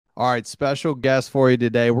All right, special guest for you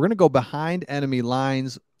today. We're going to go behind enemy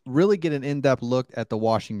lines, really get an in-depth look at the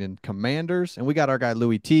Washington Commanders. And we got our guy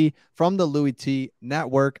Louie Tee from the Louie Tee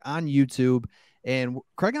Network on YouTube. And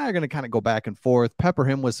Craig and I are going to kind of go back and forth, pepper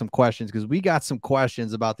him with some questions because we got some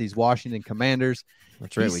questions about these Washington Commanders.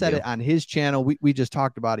 That's right. He said it on his channel. We just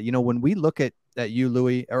talked about it. You know, when we look at you,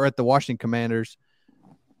 Louie, or at the Washington Commanders,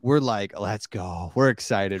 we're like, let's go. We're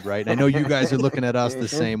excited, right? And I know you guys are looking at us the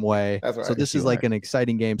same way. That's right. So this is like an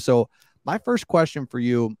exciting game. So my first question for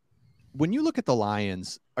you, when you look at the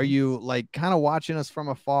Lions, are you like kind of watching us from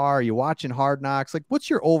afar? Are you watching Hard Knocks? Like, what's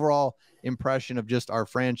your overall impression of just our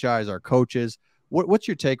franchise, our coaches? What's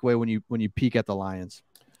your takeaway when you peek at the Lions?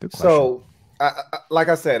 Good question. So, like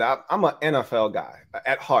I said, I'm an NFL guy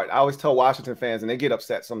at heart. I always tell Washington fans, and they get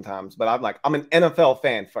upset sometimes, but I'm an NFL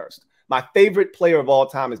fan first. My favorite player of all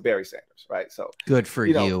time is Barry Sanders, right? So good for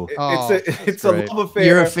you. It's a love affair.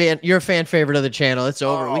 You're a fan favorite of the channel. It's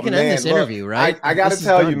over. We can end this interview, right? I got to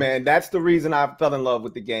tell you, man, that's the reason I fell in love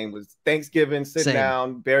with the game was Thanksgiving, sitting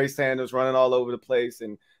down, Barry Sanders running all over the place.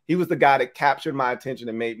 And he was the guy that captured my attention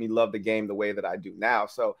and made me love the game the way that I do now.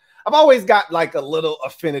 So I've always got like a little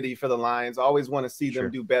affinity for the Lions. I always want to see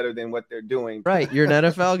them do better than what they're doing. Right. You're an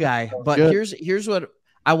NFL guy. But here's what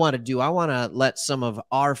I want to do. I want to let some of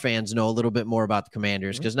our fans know a little bit more about the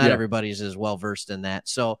Commanders because not everybody's as well versed in that.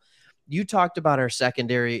 So you talked about our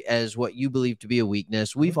secondary as what you believe to be a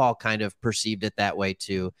weakness. We've all kind of perceived it that way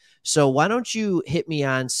too. So why don't you hit me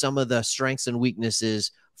on some of the strengths and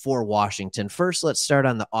weaknesses for Washington? First, let's start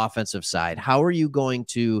on the offensive side. How are you going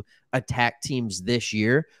to attack teams this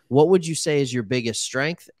year? What would you say is your biggest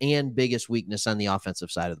strength and biggest weakness on the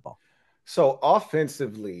offensive side of the ball? So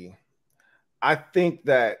offensively, I think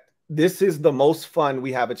that this is the most fun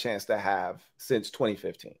we have a chance to have since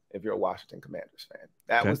 2015, if you're a Washington Commanders fan.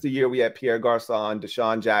 That was the year we had Pierre Garçon,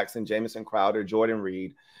 Deshaun Jackson, Jamison Crowder, Jordan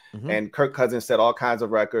Reed, and Kirk Cousins set all kinds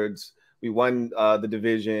of records. We won the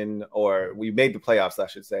division, or we made the playoffs, I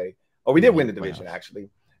should say. Or we did win the division,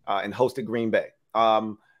 actually, and hosted Green Bay.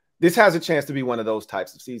 This has a chance to be one of those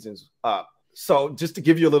types of seasons. So just to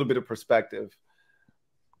give you a little bit of perspective,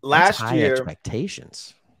 last year,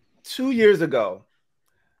 expectations. 2 years ago,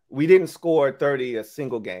 we didn't score 30 a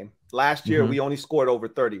single game. Last year, we only scored over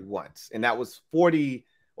 30 once. And that was 40,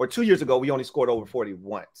 or 2 years ago, we only scored over 40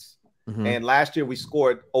 once. And last year, we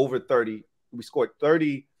scored over 30. We scored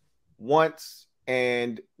 30 once,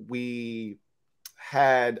 and we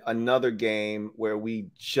had another game where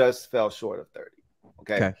we just fell short of 30.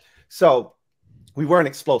 Okay. So we weren't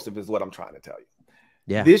explosive is what I'm trying to tell you.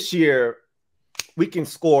 Yeah. This year, we can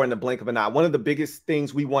score in the blink of an eye. One of the biggest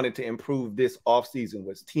things we wanted to improve this offseason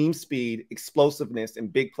was team speed, explosiveness,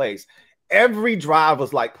 and big plays. Every drive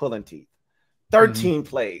was like pulling teeth. 13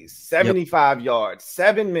 plays, 75 yards,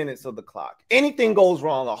 7 minutes of the clock. Anything goes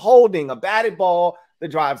wrong, a holding, a batted ball, the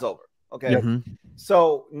drive's over. Okay.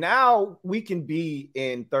 So now we can be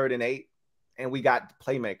in 3rd and 8, and we got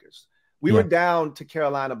playmakers. We were down to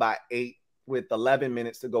Carolina by 8 with 11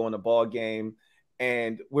 minutes to go in the ball game.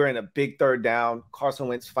 And we're in a big 3rd down. Carson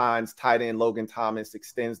Wentz finds tight end Logan Thomas,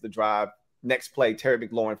 extends the drive. Next play, Terry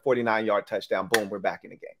McLaurin, 49-yard touchdown. Boom, we're back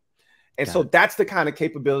in the game. And so that's the kind of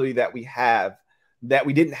capability that we have that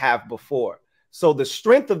we didn't have before. So the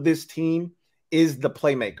strength of this team is the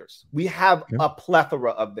playmakers. We have a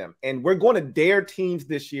plethora of them. And we're going to dare teams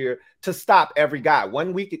this year to stop every guy.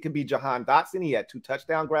 1 week, it could be Jahan Dotson. He had 2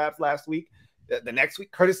 touchdown grabs last week. The next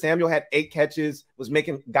week, Curtis Samuel had 8 catches, was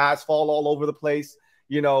making guys fall all over the place,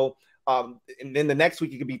 you know. And then the next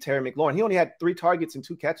week, it could be Terry McLaurin. He only had 3 targets and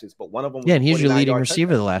 2 catches, but one of them was and he's your leading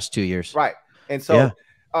receiver the last 2 years. Right. And so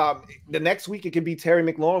the next week, it could be Terry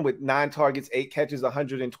McLaurin with 9 targets, 8 catches,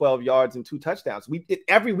 112 yards, and 2 touchdowns.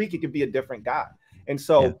 Every week, it could be a different guy. And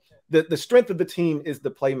so the strength of the team is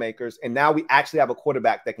the playmakers. And now we actually have a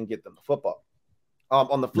quarterback that can get them the football.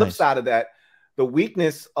 On the flip side of that, the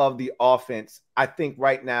weakness of the offense, I think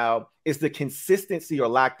right now, is the consistency or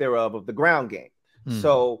lack thereof of the ground game.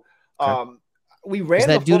 So we ran. Is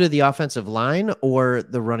that due to the offensive line or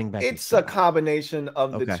the running back? It's a combination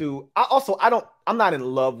of the two. I'm not in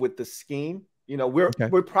love with the scheme. You know, we're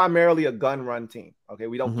primarily a gun run team. Okay,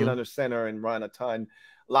 we don't get under center and run a ton.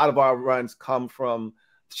 A lot of our runs come from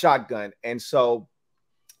shotgun, and so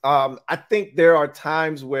I think there are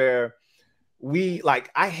times where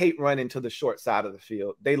I hate running to the short side of the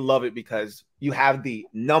field. They love it because you have the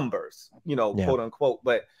numbers, you know, quote unquote.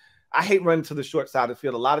 But I hate running to the short side of the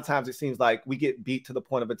field. A lot of times it seems like we get beat to the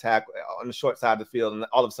point of attack on the short side of the field, and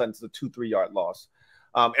all of a sudden it's a 2-3 yard loss.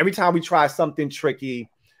 Every time we try something tricky,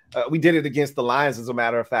 we did it against the Lions, as a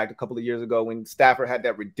matter of fact, a couple of years ago when Stafford had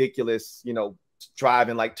that ridiculous, you know, drive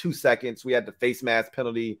in like 2 seconds. We had the face mask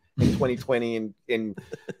penalty in 2020, and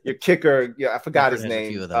your kicker, I forgot his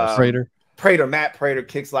name. Matt Prater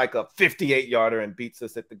kicks like a 58-yarder and beats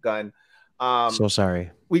us at the gun. So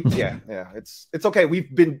sorry. It's okay.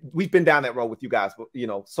 We've been down that road with you guys,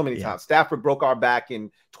 so many times. Stafford broke our back in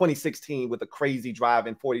 2016 with a crazy drive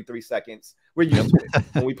in 43 seconds. We're used to it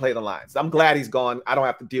when we play the Lions. I'm glad he's gone. I don't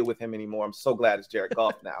have to deal with him anymore. I'm so glad it's Jared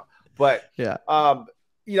Goff now. But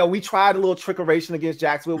we tried a little trickeration against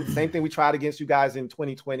Jacksonville. The same thing we tried against you guys in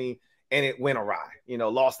 2020, and it went awry.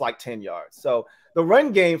 Lost like 10 yards. So the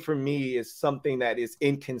run game for me is something that is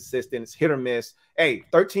inconsistent. It's hit or miss. Hey,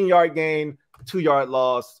 13-yard gain, 2-yard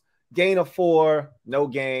loss, gain of 4, no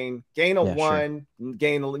gain, gain of 1,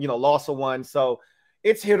 gain, loss of 1. So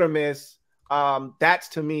it's hit or miss. That's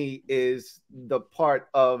to me is the part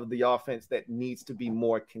of the offense that needs to be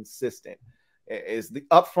more consistent. Is the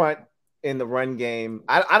upfront in the run game.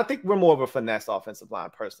 I think we're more of a finesse offensive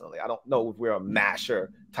line personally. I don't know if we're a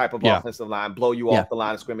masher type of offensive line, blow you off the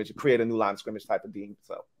line of scrimmage, create a new line of scrimmage type of team.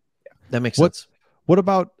 So that makes sense. What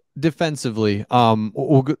about defensively?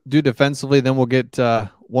 We'll do defensively, then we'll get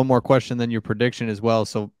one more question, then your prediction as well.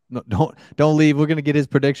 So don't leave. We're going to get his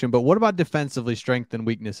prediction. But what about defensively, strength and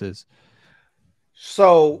weaknesses?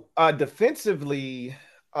 So defensively,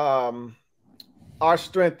 our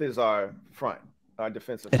strength is our front. Our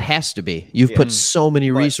defensive. It has to be. You've put so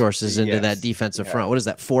many resources into that defensive front. What is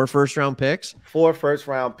that? 4 first-round picks? 4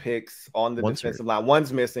 first-round picks on the defensive line.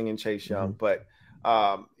 One's missing in Chase Young, but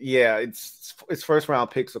it's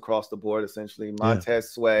first-round picks across the board essentially.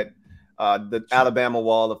 Montez Sweat, the Alabama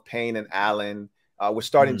wall of Payne and Allen. We're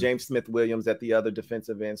starting James Smith-Williams at the other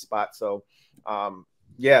defensive end spot. So,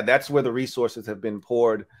 that's where the resources have been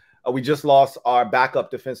poured. We just lost our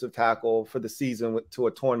backup defensive tackle for the season to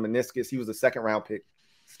a torn meniscus. He was a second-round pick.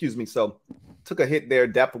 So took a hit there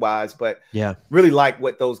depth-wise, but really like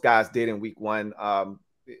what those guys did in week 1.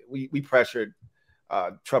 We pressured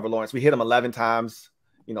Trevor Lawrence. We hit him 11 times,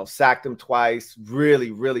 sacked him twice,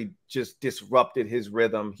 really, really just disrupted his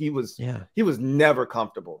rhythm. He was never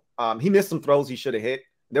comfortable. He missed some throws he should have hit.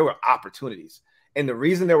 There were opportunities. And the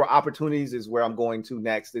reason there were opportunities is where I'm going to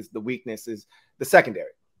next is the weakness is the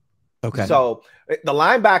secondary. Okay. So the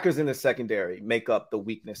linebackers in the secondary make up the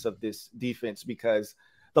weakness of this defense because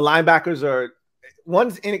the linebackers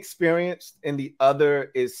one's inexperienced and the other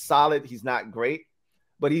is solid. He's not great,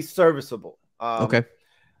 but he's serviceable.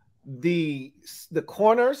 The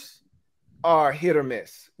corners are hit or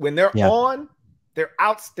miss. When they're on, they're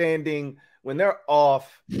outstanding. When they're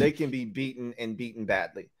off, they can be beaten and beaten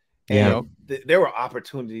badly. And there were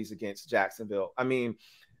opportunities against Jacksonville. I mean,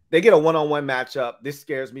 they get a one-on-one matchup. This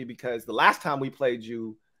scares me because the last time we played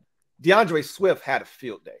you, DeAndre Swift had a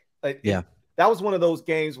field day. That was one of those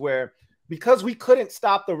games where because we couldn't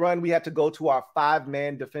stop the run, we had to go to our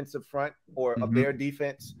 5-man defensive front of their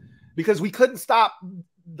defense because we couldn't stop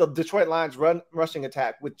the Detroit Lions rushing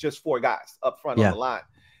attack with just 4 guys up front on the line.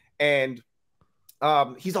 And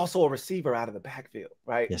he's also a receiver out of the backfield,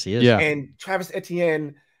 right? Yes, he is. Yeah. And Travis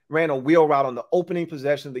Etienne ran a wheel route on the opening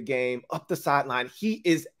possession of the game up the sideline. He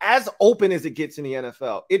is as open as it gets in the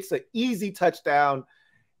NFL. It's an easy touchdown,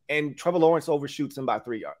 and Trevor Lawrence overshoots him by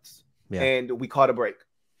 3 yards. And we caught a break.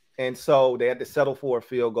 And so they had to settle for a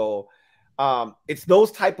field goal. It's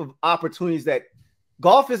those type of opportunities that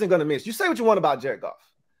Goff isn't going to miss. You say what you want about Jared Goff.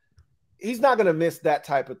 He's not going to miss that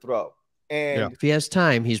type of throw. And if he has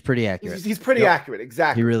time, he's pretty accurate. He's pretty accurate.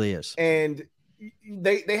 Exactly. He really is. And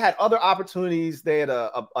they had other opportunities. They had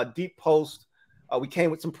a deep post. We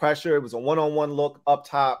came with some pressure. It was a one-on-one look up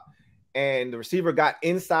top, and the receiver got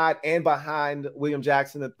inside and behind William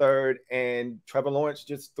Jackson III, and Trevor Lawrence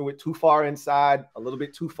just threw it too far inside, a little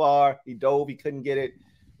bit too far. He dove. He couldn't get it.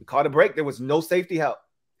 We caught a break. There was no safety help.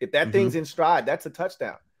 If that thing's in stride, that's a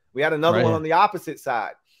touchdown. We had another one on the opposite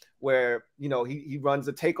side where, he runs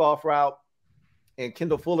a takeoff route, and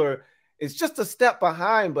Kendall Fuller is just a step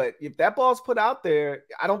behind, but if that ball's put out there,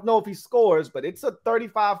 I don't know if he scores, but it's a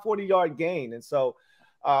 35, 40-yard gain. And so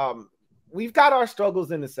we've got our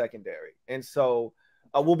struggles in the secondary. And so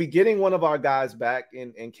we'll be getting one of our guys back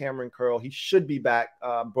in Cameron Curl. He should be back.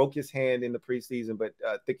 Broke his hand in the preseason, but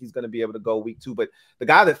I think he's going to be able to go week 2. But the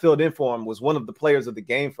guy that filled in for him was one of the players of the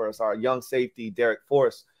game for us, our young safety, Derek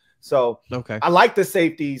Forrest. So I like the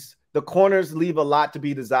safeties. The corners leave a lot to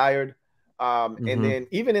be desired. And then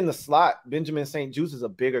even in the slot, Benjamin St. Juice is a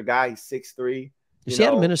bigger guy. He's 6'3". Is he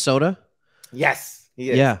out of Minnesota? Yes,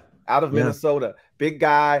 he is. Yeah. Out of Minnesota. Big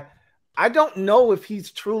guy. I don't know if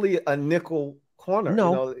he's truly a nickel corner.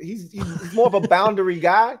 No. He's more of a boundary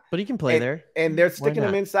guy. But he can play there. And they're sticking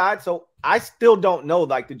him inside. So I still don't know.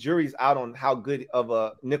 Like, the jury's out on how good of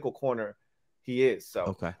a nickel corner He is.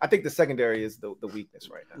 So I think the secondary is the weakness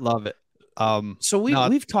right now. Love it. So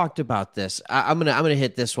we've talked about this. I'm gonna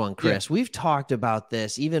hit this one, Chris. Yeah. We've talked about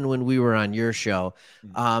this even when we were on your show,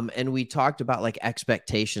 and we talked about like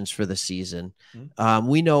expectations for the season.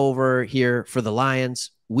 We know over here for the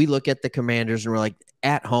Lions, we look at the Commanders and we're like,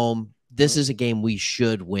 at home, this is a game we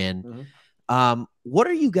should win. What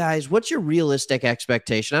are you guys? What's your realistic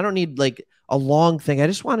expectation? I don't need like a long thing. I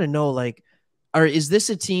just want to know like, is this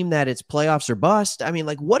a team that it's playoffs or bust? I mean,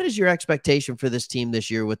 like, what is your expectation for this team this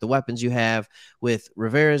year with the weapons you have, with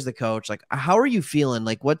Rivera as the coach? Like, how are you feeling?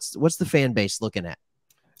 Like, what's the fan base looking at?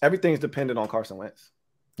 Everything's dependent on Carson Wentz.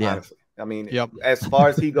 Yeah. Honestly. I mean, as far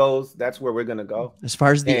as he goes, that's where we're going to go. As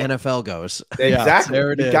far as the NFL goes. Exactly.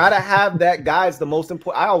 You got to have that guy. It's the most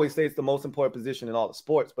important. I always say it's the most important position in all the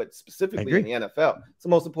sports, but specifically in the NFL, it's the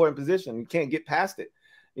most important position. You can't get past it.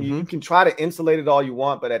 You can try to insulate it all you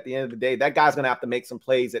want, but at the end of the day, that guy's going to have to make some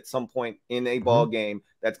plays at some point in a ball game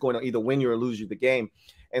that's going to either win you or lose you the game.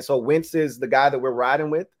 And so Wentz is the guy that we're riding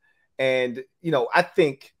with. And, you know, I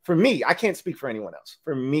think for me, I can't speak for anyone else.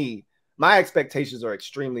 For me, my expectations are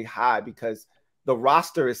extremely high because the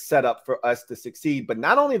roster is set up for us to succeed. But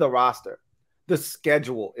not only the roster, the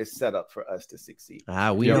schedule is set up for us to succeed.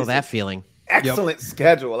 We know that feeling. Excellent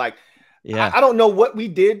schedule. Like, I don't know what we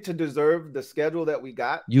did to deserve the schedule that we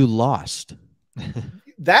got. You lost.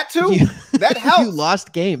 That too. That helps. You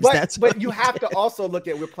lost games. But you have to also look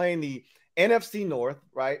at, we're playing the NFC North,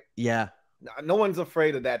 right? Yeah. No one's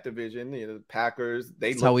afraid of that division. You know, the Packers,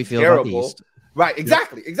 That's how we feel about the East. Right,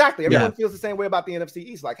 exactly. Everyone feels the same way about the NFC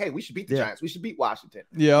East. Like, hey, we should beat the Giants. We should beat Washington.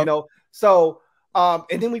 Yeah. You know, so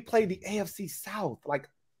and then we play the AFC South. Like,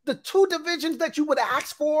 the two divisions that you would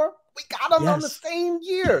ask for, we got them on the same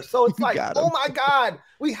year. So it's like, oh my God,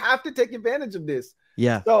 we have to take advantage of this.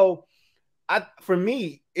 Yeah. So for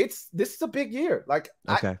me, this is a big year. Like,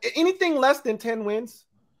 anything less than 10 wins,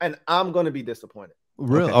 and I'm going to be disappointed.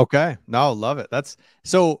 Really? Okay. No, love it. That's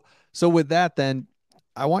so with that, then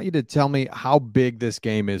I want you to tell me how big this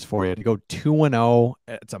game is for you to go 2-0.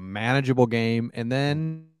 It's a manageable game. And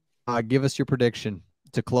then give us your prediction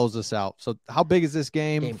to close this out. So how big is this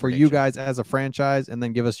game for you guys as a franchise? And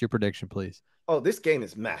then give us your prediction, please. Oh, this game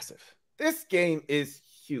is massive. This game is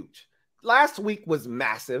huge. Last week was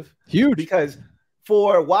massive. Huge. Because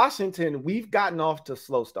for Washington, we've gotten off to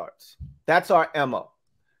slow starts. That's our MO.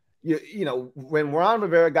 You know, when Ron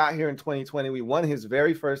Rivera got here in 2020, we won his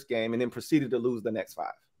very first game and then proceeded to lose the next 5.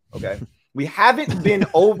 Okay. We haven't been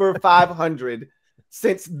over 500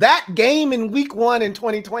 since that game in week 1 in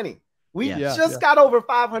 2020. We just got over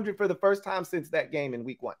 500 for the first time since that game in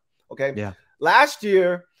week 1. Okay. Yeah. Last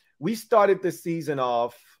year, we started the season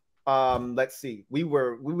off. Let's see. We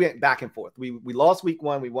went back and forth. We lost week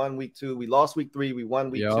 1. We won week 2. We lost week 3. We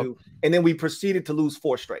won week 2. And then we proceeded to lose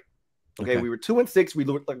 4 straight. Okay, we were 2-6. We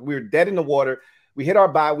looked like we were dead in the water. We hit our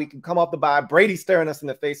bye. We could come off the bye. Brady staring us in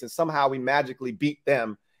the face, and somehow we magically beat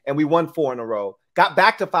them, and we won 4 in a row. Got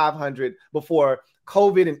back to 500 before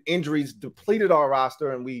COVID and injuries depleted our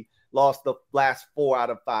roster, and we lost the last 4 out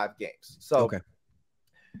of 5 games. So,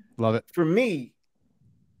 love it. For me,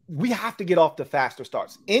 we have to get off to faster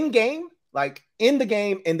starts in game, like in the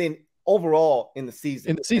game, and then overall in the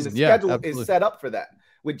season. In the season, and the schedule is set up for that.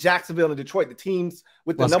 With Jacksonville and Detroit, the teams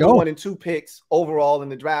with the number 1 and 2 picks overall in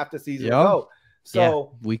the draft this season ago.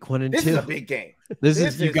 So week 1 and 2. This is a big game. This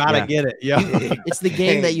is you gotta get it. Yeah, it's the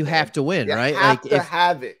game that you have to win, right? You have to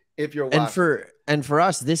have it if you're watching. And for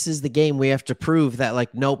us, this is the game we have to prove that,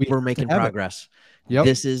 like, nope, we're making progress.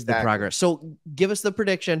 This is the progress. So give us the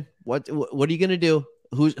prediction. What are you gonna do?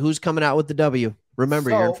 Who's coming out with the W?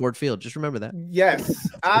 Remember, you're in Ford Field. Just remember that. Yes,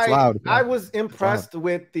 I was impressed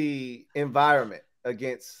with the environment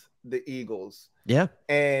against the Eagles. Yeah.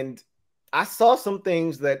 And I saw some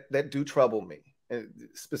things that do trouble me,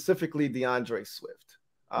 specifically DeAndre Swift.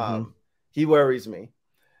 He worries me.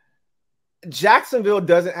 Jacksonville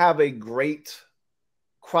doesn't have a great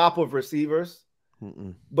crop of receivers,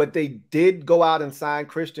 but they did go out and sign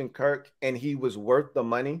Christian Kirk, and he was worth the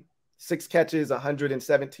money. 6 catches,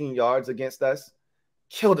 117 yards against us,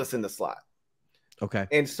 killed us in the slot. Okay.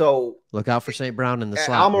 And so look out for St. Brown in the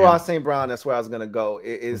slot. Amon-Ra St. Brown, that's where I was going to go.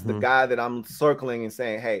 It is the guy that I'm circling and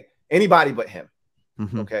saying, hey, anybody but him.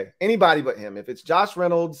 Okay. Anybody but him. If it's Josh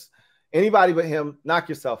Reynolds, anybody but him, knock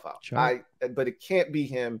yourself out. Sure. But it can't be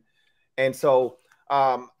him. And so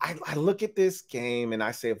I look at this game and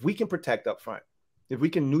I say, if we can protect up front, if we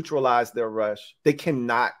can neutralize their rush, they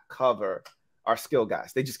cannot cover our skill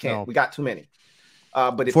guys. They just can't. No. We got too many.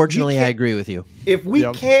 But fortunately, I agree with you. If we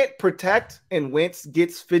can't protect and Wentz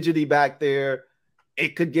gets fidgety back there,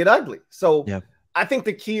 it could get ugly. So I think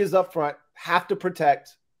the key is up front, have to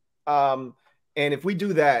protect. And And if we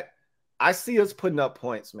do that, I see us putting up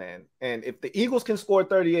points, man. And if the Eagles can score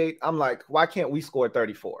 38, I'm like, why can't we score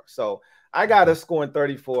 34? So I got us scoring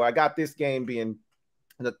 34. I got this game being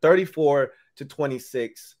the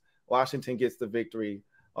 34-26. Washington gets the victory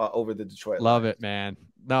over the Detroit Love Lions. it, man.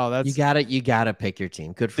 No, that's you gotta pick your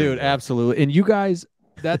team. Good for you, dude. Absolutely. And you guys,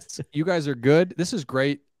 you guys are good. This is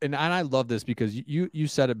great. And I love this because you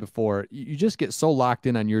said it before. You just get so locked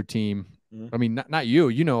in on your team. I mean, not you,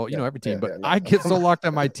 you know every team, but I get so locked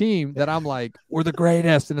on my team that I'm like, we're the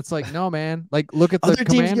greatest. And it's like, no, man, like look at the other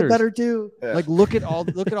Commanders. Teams get better too. Like look at all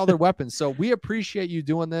their weapons. So we appreciate you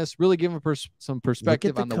doing this, really giving some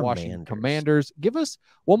perspective on the Washington Commanders. Give us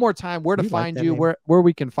one more time where to find you, where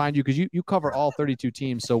we can find you, because you cover all 32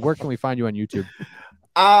 teams. So where can we find you on YouTube?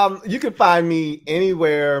 You can find me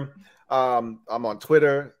anywhere. I'm on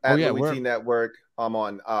Twitter at Louie Tee Network. I'm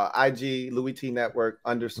on IG Louie Tee Network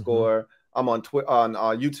 _. I'm on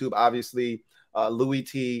YouTube, obviously, Louie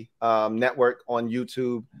Tee Network on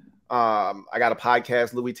YouTube. I got a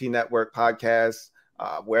podcast, Louie Tee Network podcast.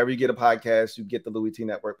 Wherever you get a podcast, you get the Louie Tee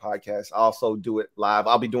Network podcast. I also do it live.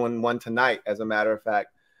 I'll be doing one tonight, as a matter of fact.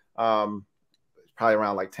 Probably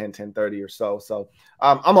around like 10:30 or so. So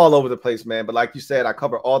I'm all over the place, man. But like you said, I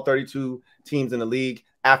cover all 32 teams in the league.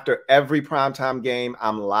 After every primetime game,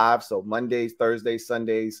 I'm live. So Mondays, Thursdays,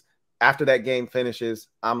 Sundays. After that game finishes,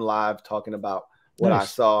 I'm live talking about what I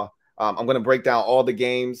saw. I'm going to break down all the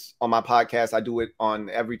games on my podcast. I do it on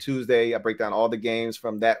every Tuesday. I break down all the games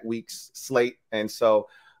from that week's slate. And so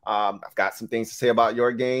I've got some things to say about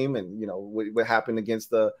your game and, you know, what happened against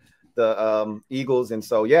the Eagles. And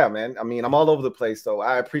so, yeah, man, I mean, I'm all over the place. So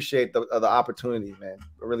I appreciate the opportunity, man.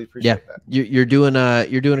 I really appreciate that. You're doing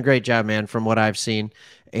a great job, man, from what I've seen.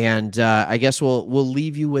 And I guess we'll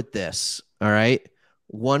leave you with this. All right.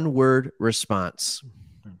 One word response.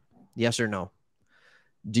 Yes or no?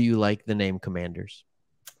 Do you like the name Commanders?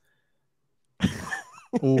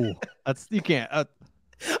 Ooh, you can't. All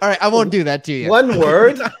right, I won't do that to you. One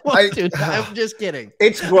word. I'm just kidding.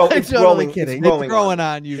 It's growing. It's growing. It's growing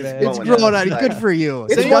on you, man. It's growing on you. Good for you.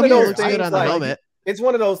 It's one of those things on the helmet. It's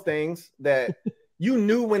one of those things that you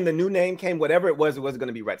knew when the new name came, whatever it was going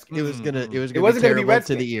to be Redskins. It wasn't going to be Redskins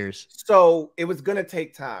to the ears. So it was going to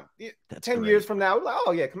take time. 10 years from now, like,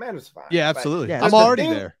 oh yeah, Commanders fine. Yeah, absolutely. Like, I'm already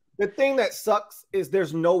there. The thing that sucks is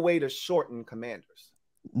there's no way to shorten Commanders.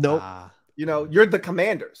 Nope. You know, you're the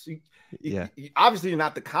Commanders. Obviously, you're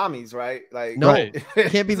not the commies, right? Like, no,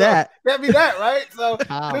 can't be that. Can't be that, right? So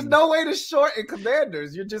there's no way to shorten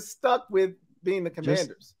Commanders. You're just stuck with being the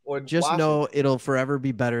Commanders. Just know it'll forever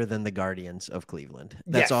be better than the Guardians of Cleveland.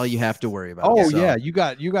 That's all you have to worry about. Oh, yeah, you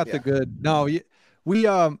got the good. No, we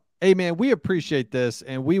hey man, we appreciate this,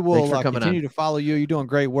 and we will continue to follow you. You're doing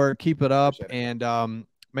great work. Keep it up, and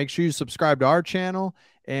make sure you subscribe to our channel,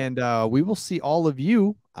 and we will see all of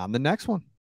you on the next one.